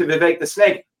getting to Vivek the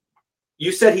Snake,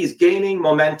 you said he's gaining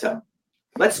momentum.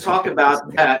 Let's talk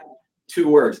about that 2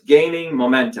 words, gaining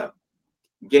momentum.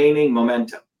 Gaining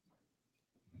momentum.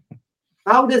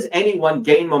 How does anyone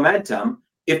gain momentum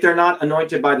if they're not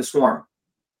anointed by the swarm?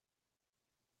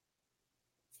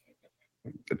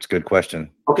 That's a good question.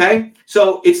 Okay,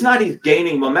 so it's not he's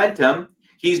gaining momentum.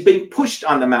 He's being pushed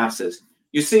on the masses.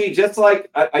 You see, just like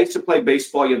I used to play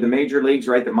baseball, you have the major leagues,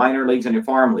 right? The minor leagues and your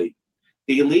farm league.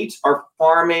 The elites are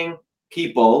farming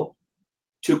people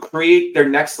to create their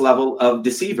next level of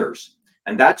deceivers.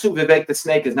 And that's who Vivek the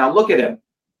Snake is. Now look at him.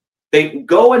 They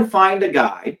go and find a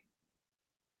guy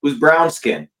who's brown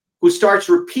skinned, who starts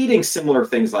repeating similar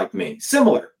things like me,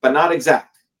 similar, but not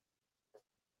exact.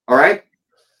 All right.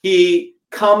 He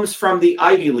comes from the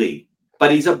Ivy League,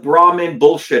 but he's a Brahmin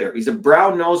bullshitter. He's a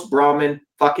brown-nosed Brahmin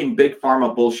fucking big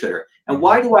pharma bullshitter. And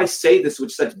why do I say this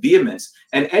with such vehemence?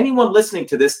 And anyone listening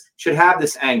to this should have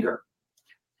this anger.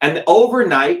 And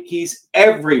overnight, he's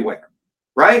everywhere,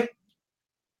 right?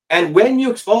 And when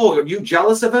you expose, are you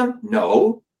jealous of him?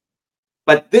 No.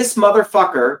 But this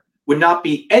motherfucker would not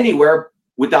be anywhere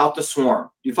without the swarm.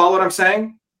 Do you follow what I'm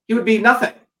saying? He would be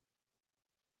nothing.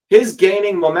 His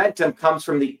gaining momentum comes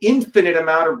from the infinite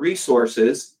amount of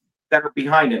resources that are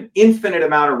behind him. Infinite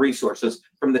amount of resources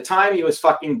from the time he was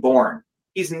fucking born.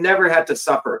 He's never had to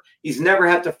suffer. He's never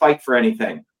had to fight for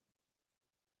anything.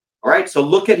 All right. So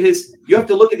look at you have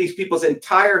to look at these people's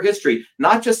entire history,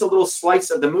 not just a little slice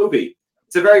of the movie.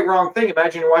 It's a very wrong thing.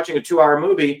 Imagine you're watching a 2-hour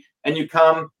movie and you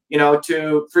come,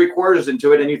 to 3/4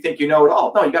 into it and you think you know it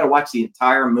all. No, you got to watch the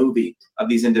entire movie of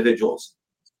these individuals.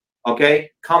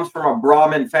 Okay. Comes from a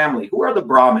Brahmin family. Who are the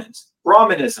Brahmins?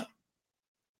 Brahmanism.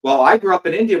 Well, I grew up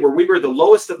in India where we were the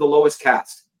lowest of the lowest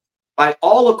caste. By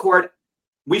all accord,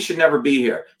 we should never be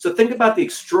here. So think about the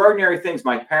extraordinary things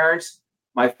my parents,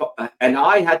 and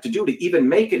I had to do to even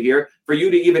make it here for you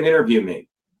to even interview me.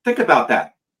 Think about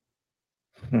that.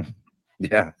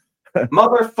 Yeah.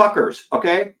 Motherfuckers,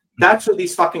 okay? That's what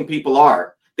these fucking people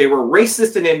are. They were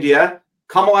racist in India.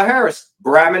 Kamala Harris,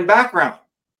 Brahmin background.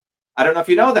 I don't know if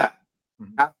you know that.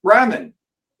 Brahmin.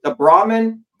 The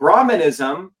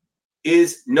Brahmanism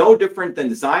is no different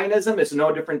than Zionism. It's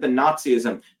no different than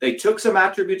Nazism. They took some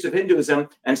attributes of Hinduism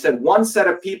and said one set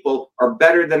of people are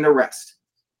better than the rest.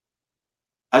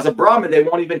 As a Brahmin, they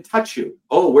won't even touch you.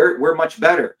 Oh, we're much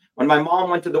better. When my mom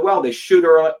went to the well, they shoot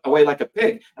her away like a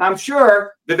pig. And I'm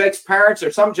sure Vivek's parents or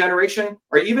some generation,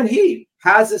 or even he,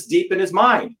 has this deep in his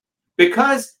mind.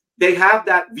 Because they have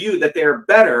that view that they're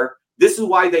better, this is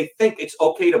why they think it's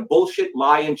okay to bullshit,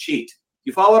 lie, and cheat.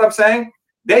 You follow what I'm saying?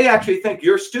 They actually think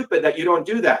you're stupid that you don't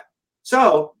do that.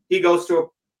 So he goes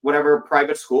to whatever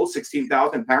private school,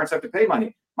 16,000 parents have to pay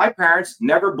money. My parents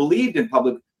never believed in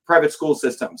private school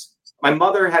systems. My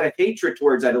mother had a hatred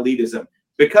towards that elitism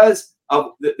because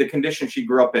of the condition she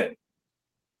grew up in.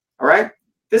 All right.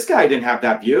 This guy didn't have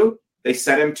that view. They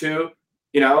sent him to,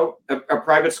 a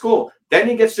private school. Then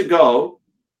he gets to go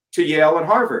to Yale and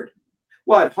Harvard.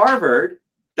 Well, at Harvard,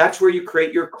 that's where you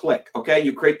create your clique. Okay.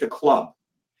 You create the club.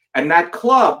 And that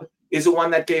club is the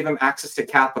one that gave him access to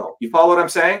capital. You follow what I'm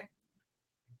saying?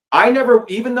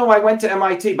 Even though I went to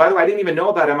MIT, by the way, I didn't even know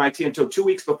about MIT until 2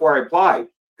 weeks before I applied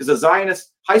because the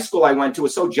Zionist high school I went to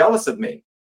was so jealous of me.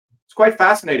 It's quite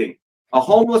fascinating. A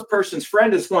homeless person's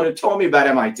friend is the one who told me about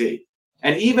MIT.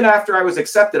 And even after I was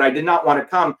accepted, I did not want to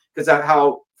come because of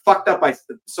how fucked up I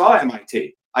saw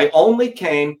MIT. I only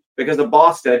came because of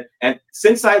Boston. And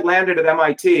since I landed at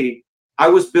MIT, I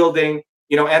was building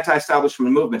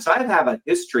anti-establishment movements. I have a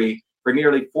history for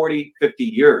nearly 40, 50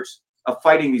 years of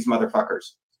fighting these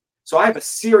motherfuckers. So I have a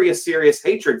serious, serious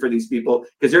hatred for these people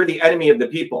because they're the enemy of the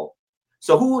people.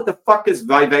 So who the fuck is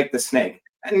Vivek the Snake?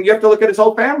 And you have to look at his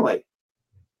whole family.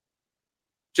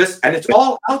 And it's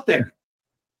all out there.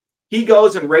 He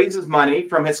goes and raises money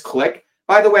from his clique.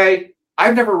 By the way,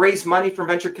 I've never raised money from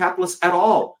venture capitalists at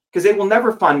all because they will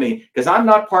never fund me because I'm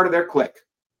not part of their clique.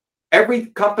 Every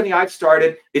company I've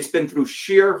started, it's been through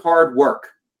sheer hard work.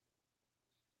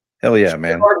 Hell yeah,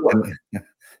 man. Hard work.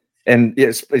 And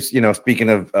it's speaking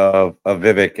of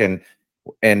Vivek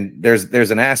and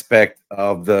there's an aspect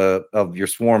of your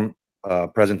swarm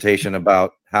presentation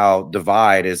about how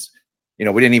divide is, we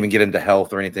didn't even get into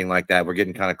health or anything like that. We're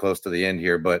getting kind of close to the end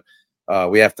here, but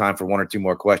we have time for one or two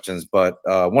more questions. But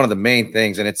one of the main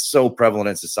things, and it's so prevalent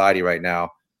in society right now,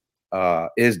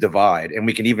 is divide, and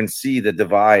we can even see the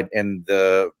divide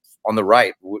on the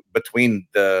right between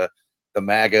the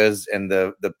MAGAs and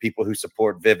the people who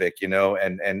support Vivek,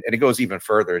 and it goes even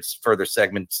further. It's further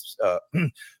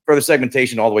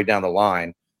segmentation all the way down the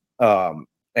line, and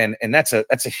that's a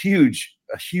huge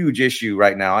issue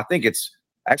right now. I think it's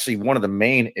actually one of the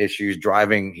main issues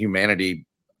driving humanity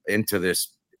into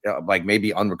this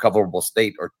maybe unrecoverable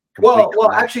state or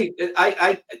well actually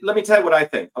I let me tell you what I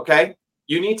think. Okay.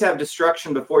 You need to have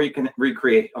destruction before you can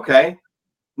recreate, okay?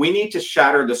 We need to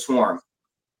shatter the swarm.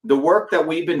 The work that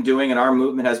we've been doing in our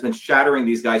movement has been shattering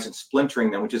these guys and splintering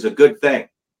them, which is a good thing.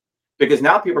 Because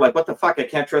now people are like, what the fuck? I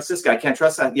can't trust this guy. I can't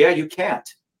trust that. Yeah, you can't.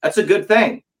 That's a good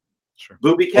thing. Sure.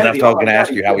 Booby Kennedy. Well, that's what I was going to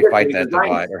ask you, how we fight that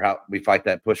divide or how we fight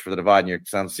that push for the divide.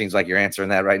 And seems like you're answering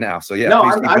that right now. So yeah. No,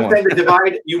 I'm saying the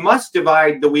divide, you must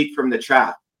divide the wheat from the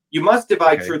chaff. You must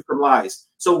divide truth from lies.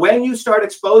 So when you start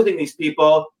exposing these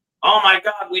people, Oh my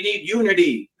God, we need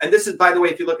unity. And this is, by the way,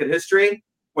 if you look at history,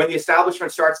 when the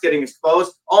establishment starts getting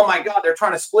exposed, oh my God, they're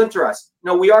trying to splinter us.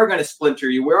 No, we are going to splinter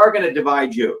you. We are going to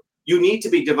divide you. You need to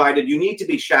be divided. You need to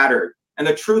be shattered. And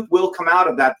the truth will come out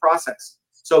of that process.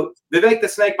 So Vivek the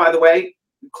Snake, by the way,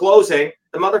 closing,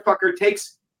 the motherfucker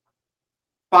takes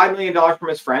 $5 million from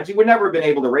his friends. He would never have been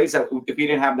able to raise that if he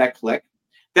didn't have that click.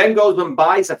 Then goes and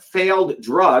buys a failed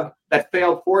drug that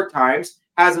failed 4 times,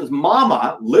 has his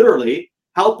mama literally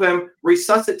help him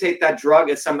resuscitate that drug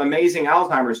as some amazing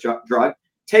Alzheimer's drug,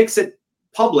 takes it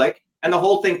public, and the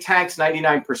whole thing tanks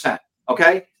 99%.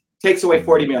 Okay? Takes away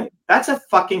 40 million. That's a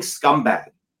fucking scumbag.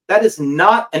 That is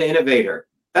not an innovator.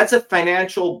 That's a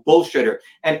financial bullshitter.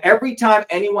 And every time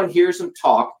anyone hears him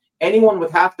talk, anyone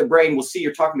with half the brain will see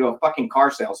you're talking to a fucking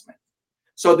car salesman.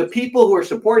 So the people who are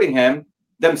supporting him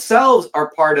themselves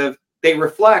are part of, they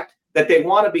reflect that they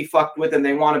want to be fucked with and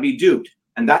they want to be duped.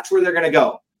 And that's where they're going to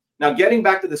go. Now, getting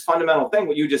back to this fundamental thing,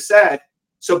 what you just said,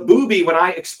 so Booby, when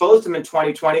I exposed him in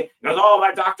 2020, he goes, oh,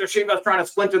 my Dr. Shiva is trying to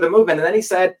splinter the movement. And then he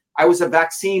said, I was a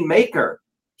vaccine maker.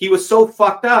 He was so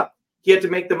fucked up. He had to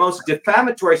make the most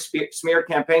defamatory smear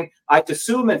campaign. I had to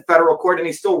sue him in federal court, and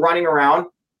he's still running around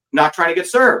not trying to get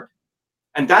served.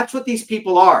 And that's what these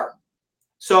people are.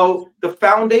 So the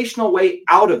foundational way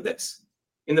out of this,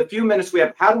 in the few minutes we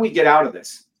have, how do we get out of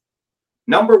this?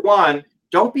 Number one,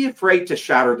 don't be afraid to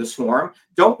shatter the swarm.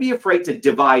 Don't be afraid to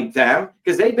divide them,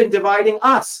 because they've been dividing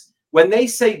us. When they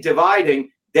say dividing,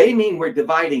 they mean we're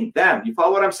dividing them. You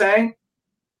follow what I'm saying?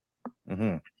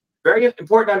 Mm-hmm. Very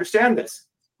important to understand this.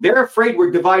 They're afraid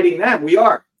we're dividing them. We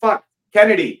are. Fuck.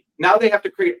 Kennedy. Now they have to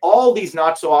create all these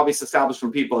not so obvious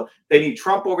establishment people. They need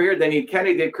Trump over here. They need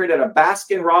Kennedy. They've created a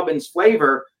Baskin-Robbins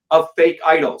flavor of fake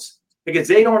idols because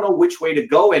they don't know which way to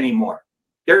go anymore.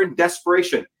 They're in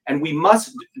desperation, and we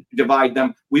must divide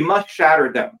them. We must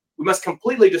shatter them. We must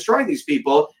completely destroy these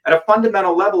people at a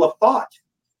fundamental level of thought.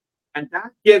 And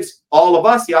that gives all of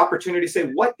us the opportunity to say,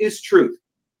 what is truth?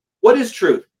 What is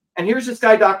truth? And here's this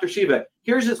guy, Dr. Shiva.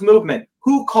 Here's his movement.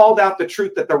 Who called out the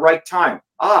truth at the right time?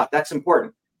 Ah, that's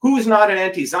important. Who's not an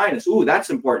anti-Zionist? Ooh, that's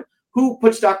important. Who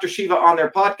puts Dr. Shiva on their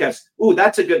podcast? Ooh,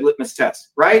 that's a good litmus test,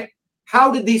 right?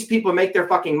 How did these people make their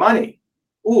fucking money?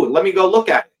 Ooh, let me go look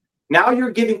at it. Now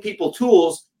you're giving people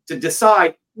tools to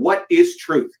decide what is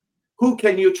truth. Who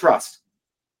can you trust?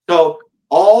 So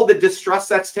all the distrust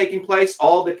that's taking place,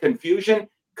 all the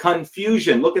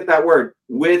confusion, look at that word,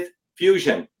 with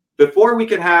fusion. Before we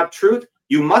can have truth,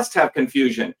 you must have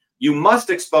confusion. You must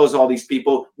expose all these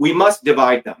people. We must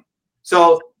divide them.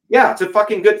 So, yeah, it's a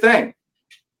fucking good thing.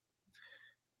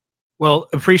 Well,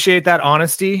 appreciate that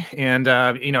honesty. And,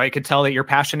 I could tell that you're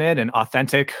passionate and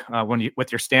authentic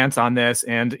with your stance on this.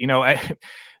 And,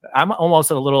 I'm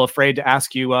almost a little afraid to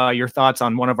ask you your thoughts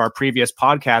on one of our previous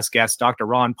podcast guests, Dr.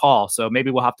 Ron Paul. So maybe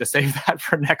we'll have to save that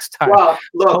for next time. Well,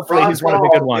 look, hopefully Ron he's Paul one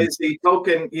of the good ones. is the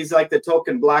token. He's like the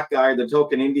token black guy or the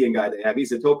token Indian guy they have.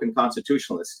 He's a token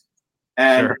constitutionalist.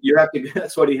 And Sure. you have to,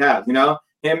 that's what he has,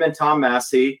 him and Tom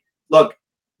Massey. Look,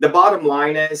 the bottom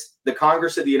line is the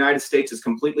Congress of the United States is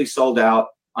completely sold out.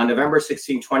 On November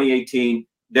 16, 2018,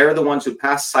 they're the ones who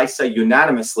passed CISA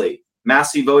unanimously.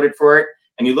 Massey voted for it.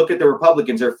 And you look at the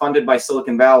Republicans, they're funded by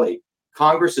Silicon Valley.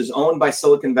 Congress is owned by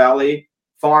Silicon Valley,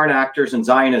 foreign actors, and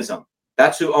Zionism.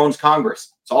 That's who owns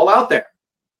Congress. It's all out there.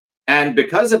 And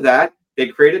because of that, they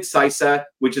created CISA,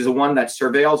 which is the one that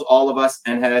surveils all of us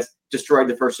and has destroyed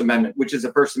the First Amendment, which is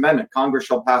the First Amendment. Congress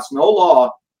shall pass no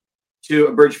law to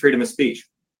abridge freedom of speech.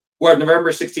 Well,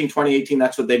 November 16, 2018,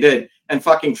 that's what they did. And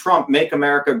fucking Trump, Make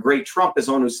America Great Trump, is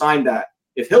the one who signed that.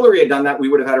 If Hillary had done that, we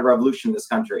would have had a revolution in this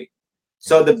country.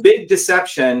 So the big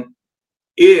deception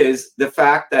is the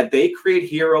fact that they create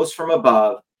heroes from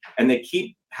above and they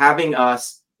keep having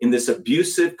us in this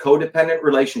abusive, codependent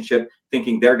relationship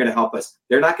thinking they're going to help us.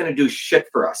 They're not going to do shit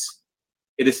for us.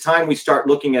 It is time we start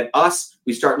looking at us,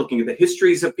 we start looking at the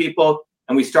histories of people,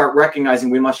 and we start recognizing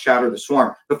we must shatter the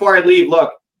swarm. Before I leave,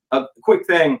 look, a quick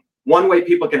thing. One way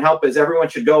people can help is everyone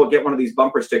should go and get one of these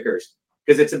bumper stickers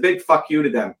because it's a big fuck you to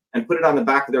them and put it on the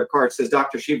back of their car. It says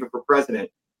Dr. Shiva for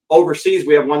president. Overseas,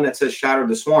 we have one that says shatter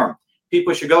the swarm.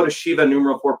 People should go to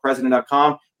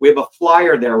Shiva4president.com. We have a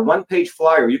flyer there, one-page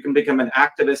flyer. You can become an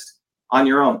activist on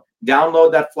your own.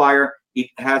 Download that flyer. It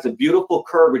has a beautiful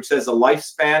curve which says the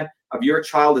lifespan of your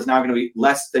child is now going to be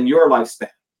less than your lifespan,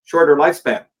 shorter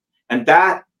lifespan. And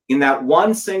that, in that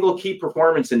one single key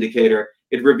performance indicator,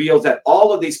 it reveals that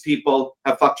all of these people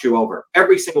have fucked you over,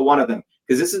 every single one of them.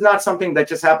 Because this is not something that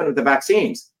just happened with the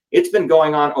vaccines. It's been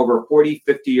going on over a 40,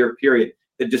 50-year period.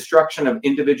 The destruction of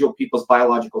individual people's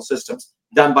biological systems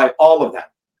done by all of them.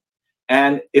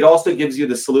 And it also gives you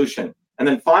the solution. And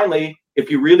then finally,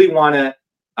 if you really want to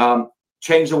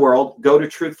change the world, go to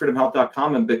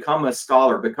truthfreedomhealth.com and become a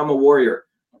scholar, become a warrior.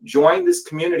 Join this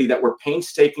community that we're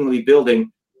painstakingly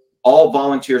building, all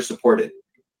volunteer supported.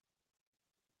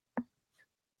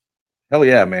 Hell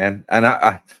yeah, man. And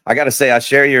I got to say, I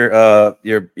share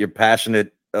your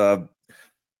passionate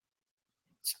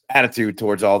attitude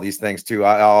towards all these things too.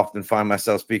 I often find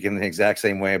myself speaking the exact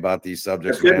same way about these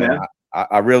subjects. That's good, man.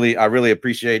 I really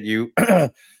appreciate you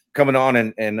coming on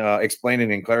and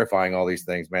explaining and clarifying all these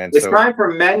things, man. It's time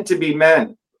for men to be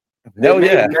men. Hell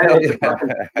yeah.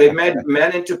 They've made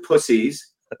men into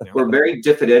pussies. We're very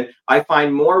diffident. I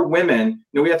find more women,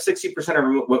 we have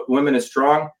 60% of women is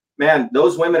strong. Man,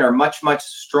 those women are much, much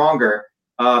stronger.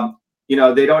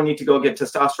 They don't need to go get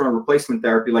testosterone replacement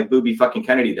therapy like Booby fucking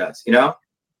Kennedy does,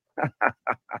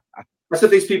 That's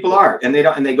what these people are. And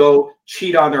they go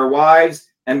cheat on their wives,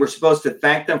 and we're supposed to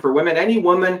thank them for women. Any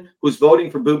woman who's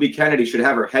voting for Booby Kennedy should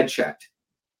have her head checked.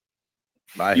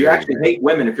 You actually hate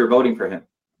women if you're voting for him,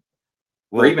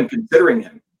 or even considering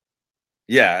him.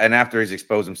 Yeah, and after he's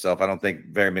exposed himself, I don't think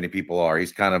very many people are.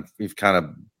 He's kind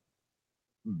of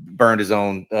burned his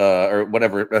own or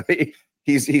whatever.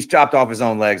 He's chopped off his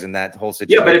own legs in that whole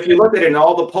situation. Yeah, but if you look at it in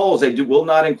all the polls, they will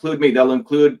not include me. They'll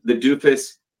include the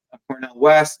doofus Cornel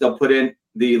West. They'll put in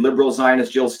the liberal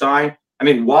Zionist Jill Stein. I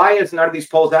mean, why is none of these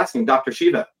polls asking Dr.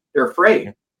 Shiva? They're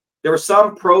afraid. There was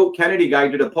some pro-Kennedy guy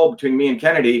who did a poll between me and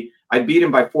Kennedy. I beat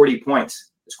him by 40 points.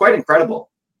 It's quite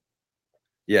incredible.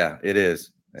 Yeah, it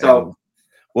is. So,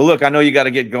 well, look, I know you got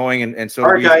to get going, and so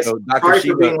all right, guys. So Dr. Sorry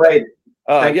Shiva, for being late.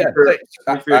 Thank you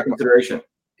for your consideration.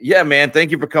 Yeah, man.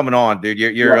 Thank you for coming on, dude.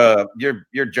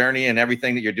 Your journey and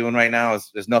everything that you're doing right now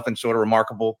is nothing short of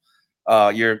remarkable.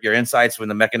 Your insights when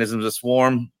the mechanisms of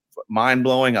swarm, mind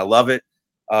blowing. I love it.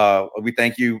 We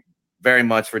thank you very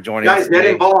much for joining us. Guys, get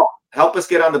involved. Help us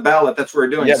get on the ballot. That's what we're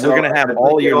doing. Yeah, we're gonna have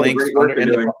all your links.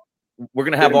 We're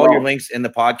gonna have all your links in the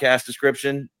podcast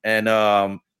description. And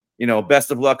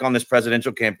best of luck on this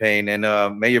presidential campaign.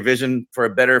 And may your vision for a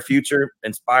better future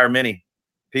inspire many.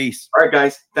 Peace. All right,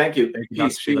 guys. Thank you. Thank you,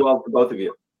 Peace. Be well for both of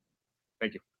you.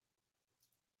 Thank you.